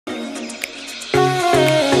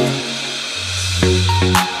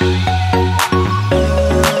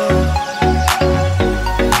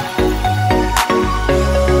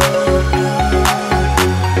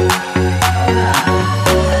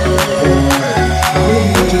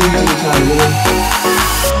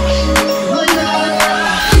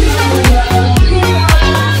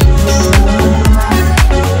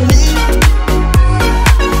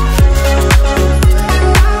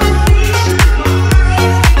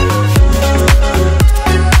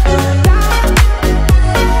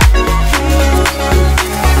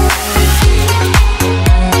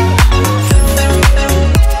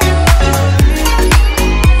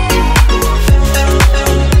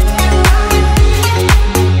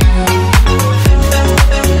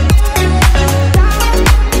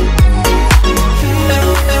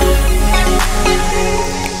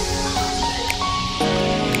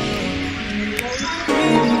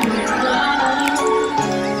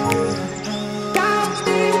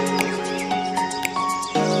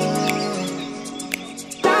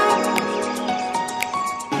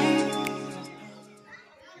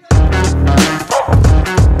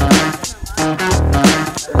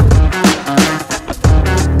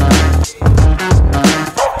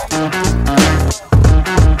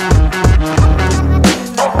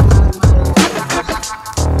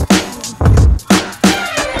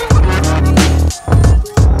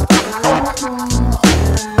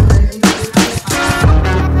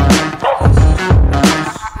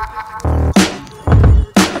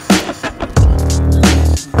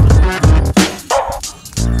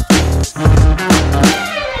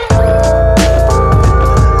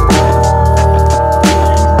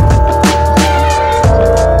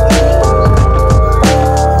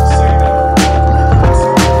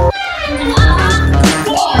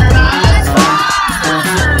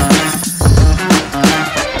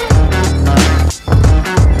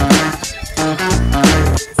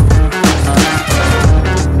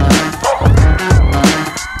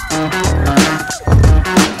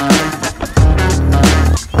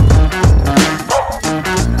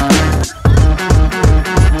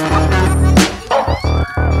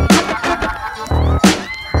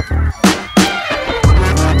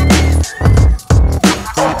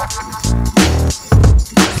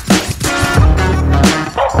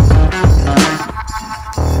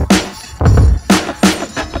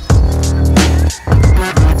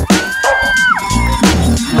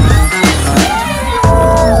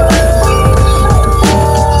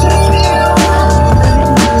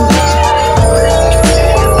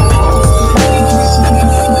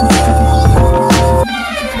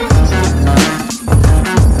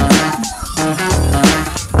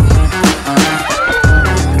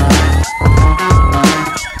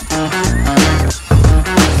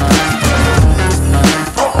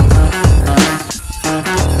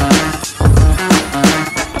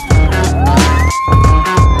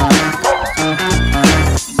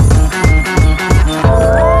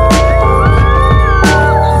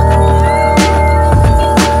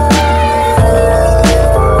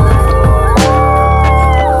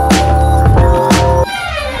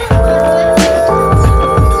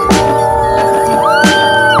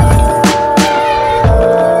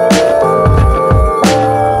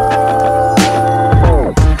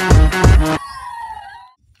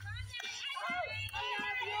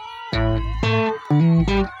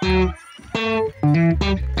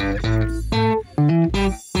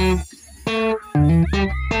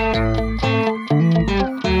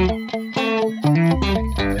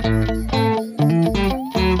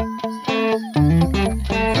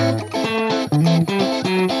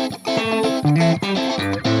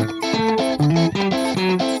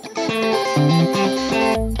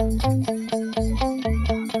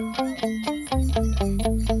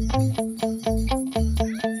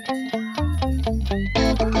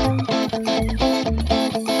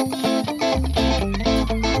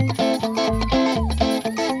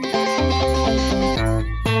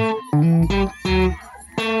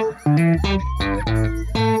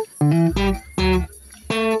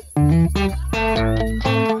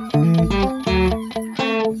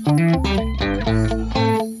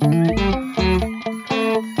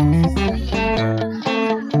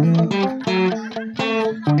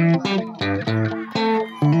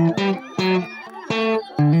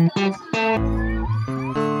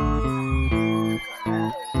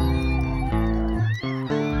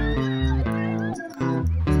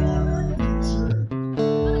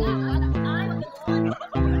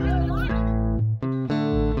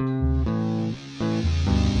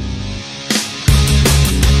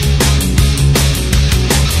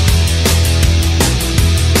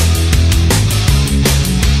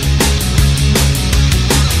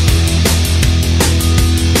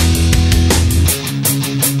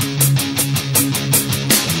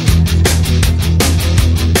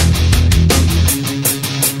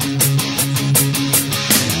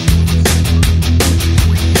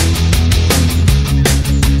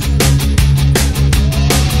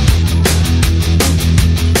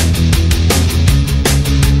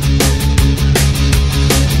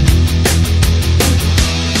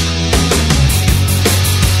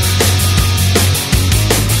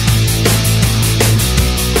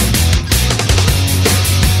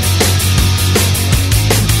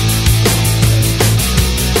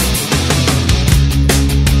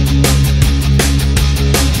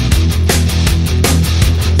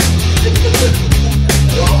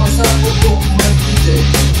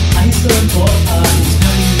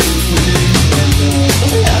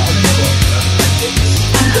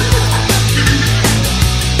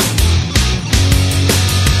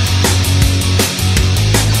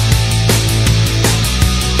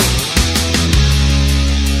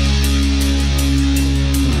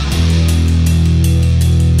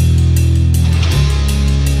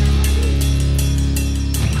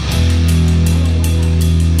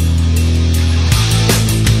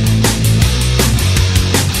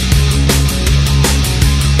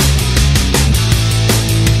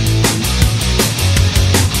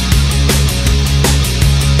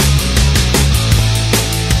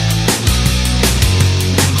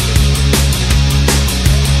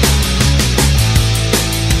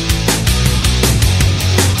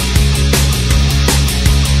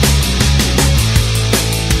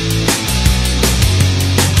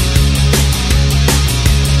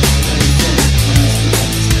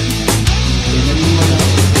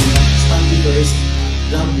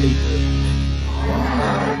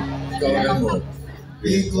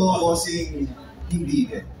Tingin ko kasing hindi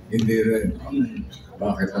rin. Hindi rin.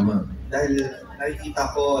 Bakit naman? Dahil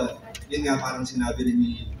nakikita ko, yun nga parang sinabi rin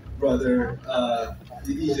ni brother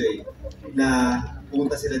ni DJ, na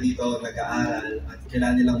pumunta sila dito, nag-aaral, at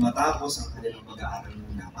kailangan nilang matapos ang kanilang mag-aaral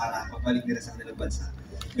muna para pagbalik nila sa kanilang bansa.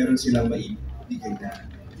 Meron silang maibigay na.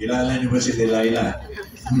 Kilala niyo ba si Delilah?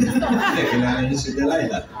 Kilala niyo si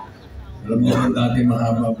Delilah? Alam niyo ang dati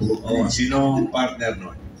mahaba buhok. Oh, sino ang partner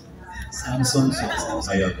nun? Samson.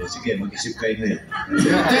 Ayaw to. Sige, mag-isip kayo na yan.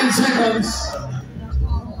 10 seconds.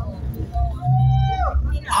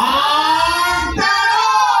 Ang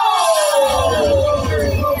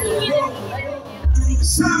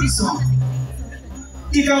Samson,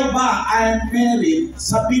 ikaw ba ay married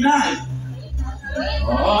sa Pinay?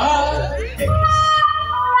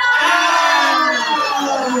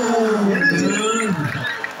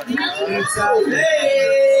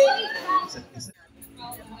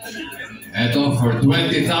 Eto, for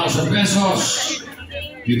 20,000 pesos.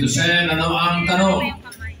 Titosen, ano ang tanong?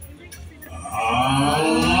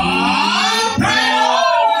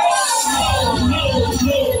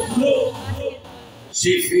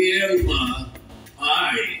 Si Fielma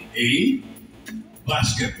ay A.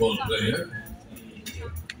 Basketball player,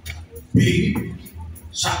 B.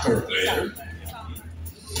 Soccer player,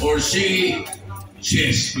 or C.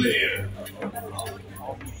 Chess player?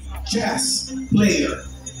 Chess player.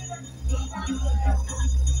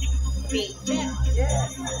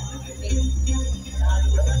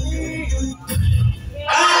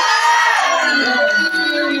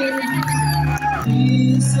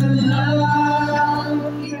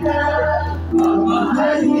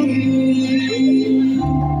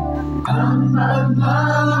 Ang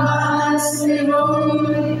pagmamahal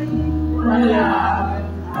wala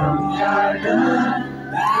ang yada,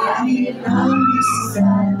 dahil ang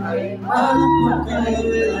isa ay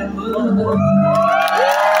magpakailanman.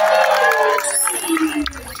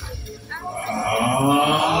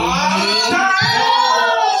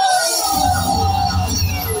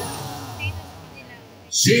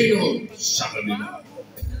 Sino sa kanila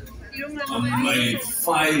ang may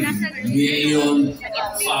 5 million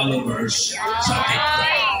followers sa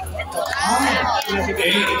TikTok? A.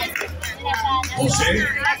 Jose,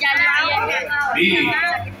 B.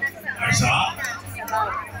 Arsa,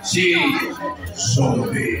 C.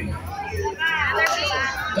 Zombie.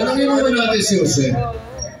 Tanongin mo natin si Jose.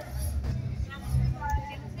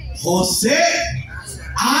 Jose,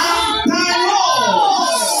 ang tanong!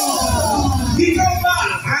 Ikaw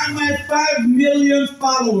ba ang may 5 million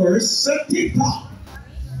followers sa TikTok?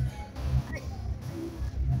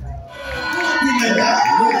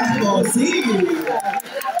 Sige.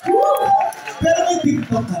 Pero may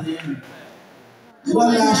TikTok ka rin.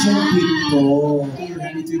 Wala siyang TikTok.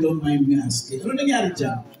 If you don't mind me asking. Ano nangyari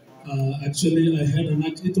dyan? Actually,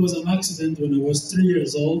 it was an accident when I was 3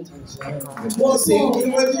 years old. Bossing,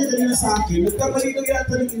 kinuwento niya kanina sa akin, nagkamali na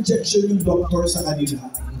yata ng injection yung doctor sa kanila.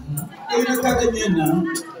 Eh, nagkaganyan na.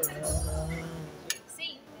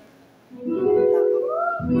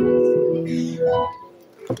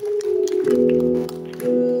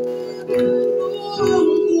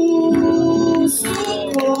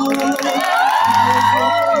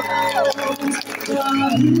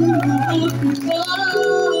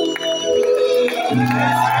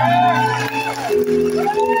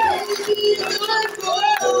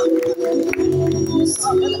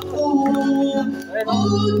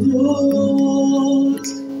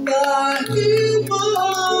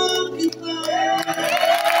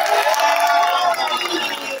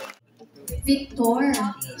 Victor.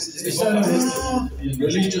 Is that a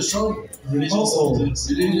religious song?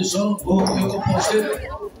 Religious song? Oh, you composed it?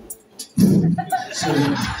 So,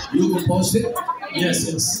 you composed it?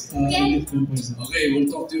 Yes. Okay, we'll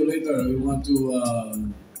talk to you later. We want to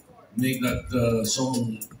make that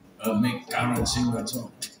song, make Karen sing that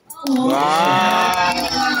song.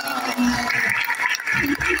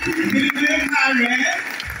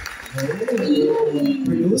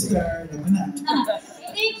 Producer, naman na.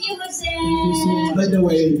 Thank you, Jose. By the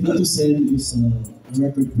way, titosen is a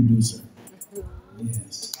record producer.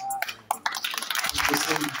 Yes.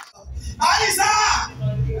 Alisa!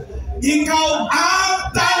 Ikaw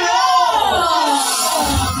ang tanong!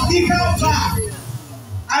 Ikaw ba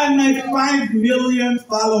ay may 5 million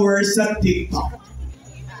followers sa TikTok?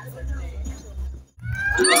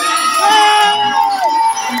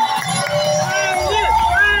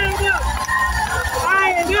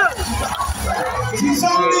 Si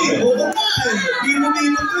Zombie! Oo nga eh.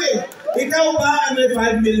 Pino-pino to eh. Ikaw ba ay may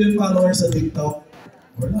 5 million followers sa TikTok?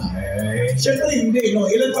 Wala eh. Siyempre hindi, no?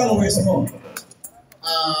 Ilan followers mo?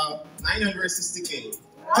 960K.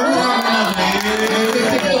 Anong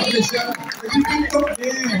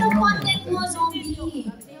content mo, zombie?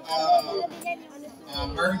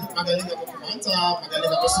 Magaling ako kumanta,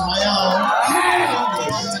 magaling ako sumayaw.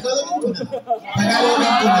 Tagalogin ko na.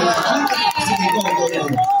 Sige, go.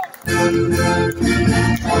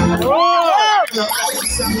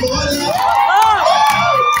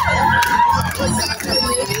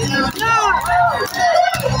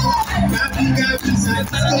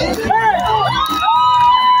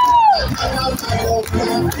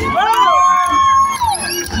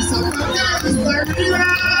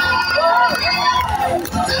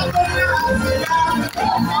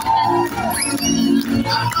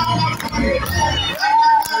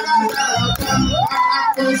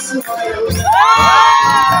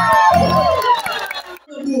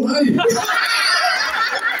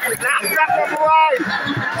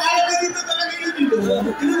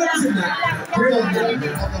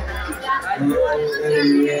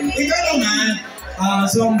 Ikaw naman,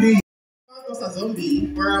 zombie. Sa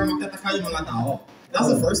zombie, where magtataka yung mga tao.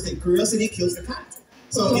 That's the first thing. Curiosity kills the cat.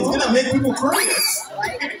 So it's gonna make people curious.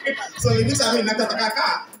 So ibig sabihin, nagtataka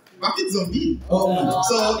ka, bakit zombie?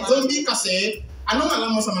 So zombie kasi, ano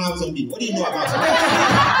alam mo sa mga zombie? What do you know about zombie?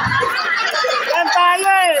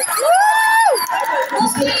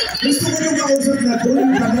 Gusto ko yung kausap na ito,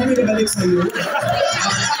 yung kami nabalik sa'yo.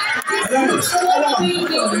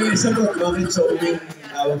 Sagot, bakit zombie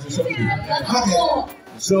tawag sa zombie? Bakit?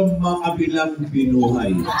 So, makabilang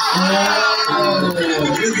binuhay.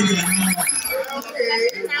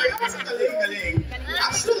 Galing.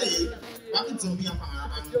 Actually, bakit zombie ang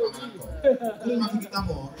pangalan ko? Kung makikita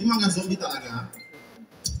mo, yung mga zombie talaga,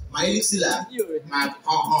 mahilig sila, gano'n.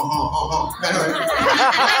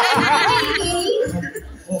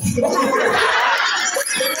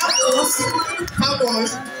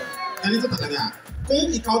 Tapos, ganito talaga.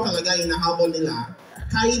 Kung ikaw talaga inahabol nila,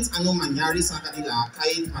 kahit anong mangyari sa kanila,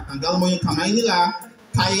 kahit matanggal mo yung kamay nila,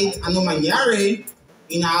 kahit anong mangyari,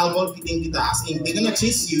 inahabol kita. As in, they're gonna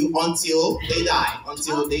chase you until they die.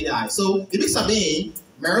 So, ibig sabihin,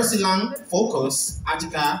 meron silang focus at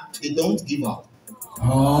saka they don't give up.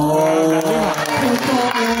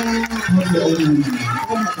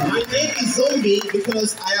 My name is Zombie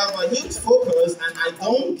because I have a huge focus and I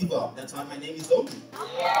don't give up. That's why my name is Zombie.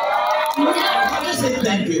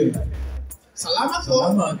 Thank you. Salamat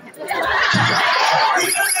po.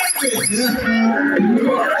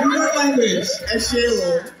 Your language.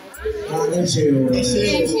 Eshelo.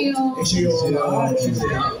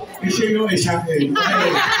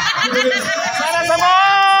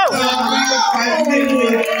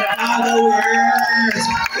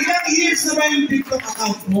 Ilang years na ba yung TikTok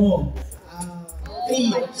account mo?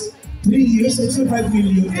 3 years. 3 years? Also 5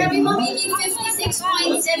 million. Grabe mo, higit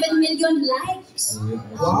 56.7 million likes.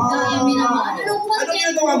 Wow! Dami naman. Anong Ano content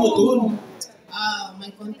ginagawa mo dun? My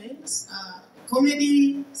contents,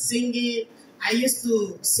 comedy, singing. I used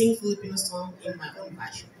to sing Filipino song in my own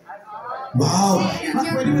fashion. Wow!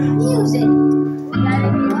 Music.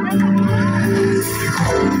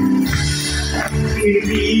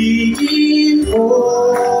 Ibigin ko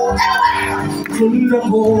kung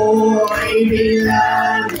ako'y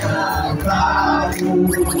bilang bago.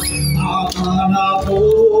 Akala ko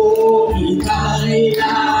ika'y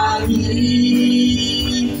lagi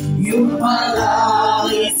yung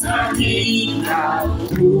palagi sa aking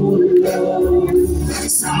katulog.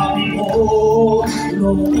 Sabi mo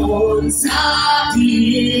noon sa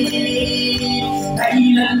akin,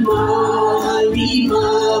 kailanman di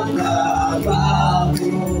magbabago.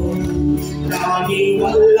 Lagi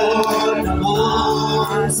wala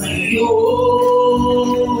naman sa'yo,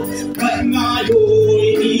 ba't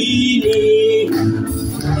ngayon'y hinig?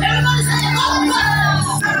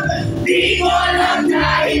 Di ko alam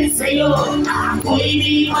dahil sa'yo, ako'y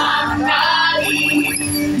di makakain.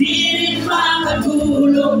 Di rin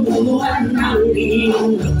makatulog buwan ng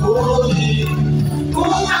iyong lukuhin.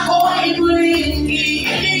 Kung ako'y muling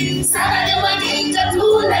iinig, sana maging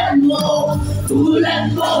katulad mo.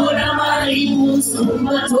 Tulad mo na may pusong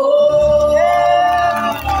bato.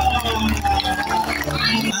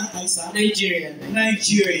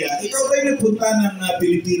 Nigeria. Ikaw ba'y nagpunta ng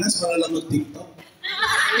Pilipinas para lang mag-TikTok?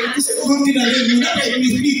 Kasi kung tinalim mo na,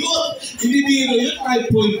 hindi biro yun,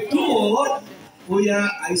 5.2. Kuya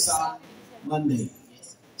Isaac Monday.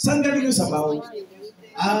 Saan galing yung sabaw?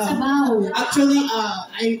 Sabaw. Actually,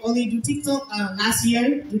 I only do TikTok last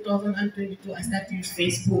year, 2022. I started to use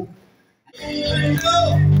Facebook.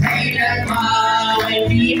 Kailanman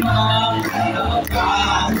hindi magbabago.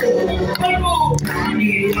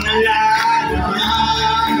 Maniwala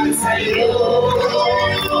naman sa'yo.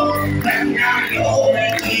 Ba't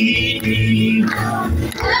ngayon'y hinig?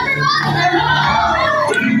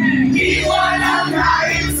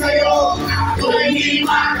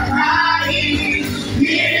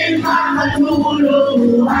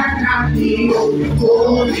 matulungan natin.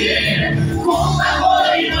 Oh yeah, kung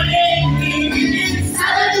ako'y muling ibigin,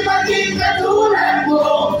 sana di maging katulad mo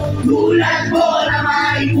na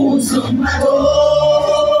may pusong bago.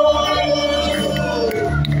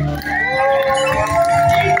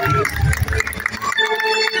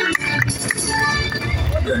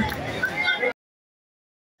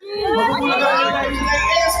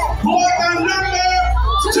 Quarter number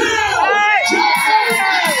 2!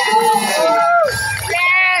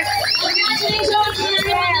 Congratulations to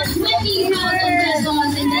the 20,000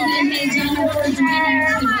 pesos and then kay John for joining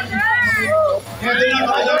us. Ito na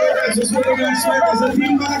mga susunod ng swerte sa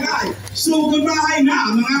Team Barangay. Sugod bahay na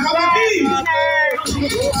mga kapatid!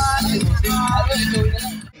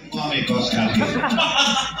 May Oscar.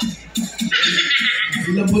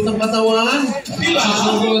 Lambot ang katawan. Diba?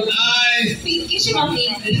 Susunod ay Pinky siya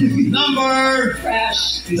pinky. number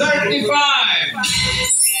Fresh. 35.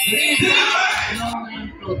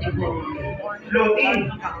 Floating.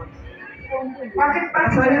 Bakit pa?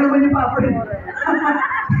 Sali naman yung papa rin.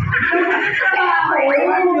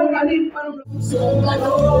 So,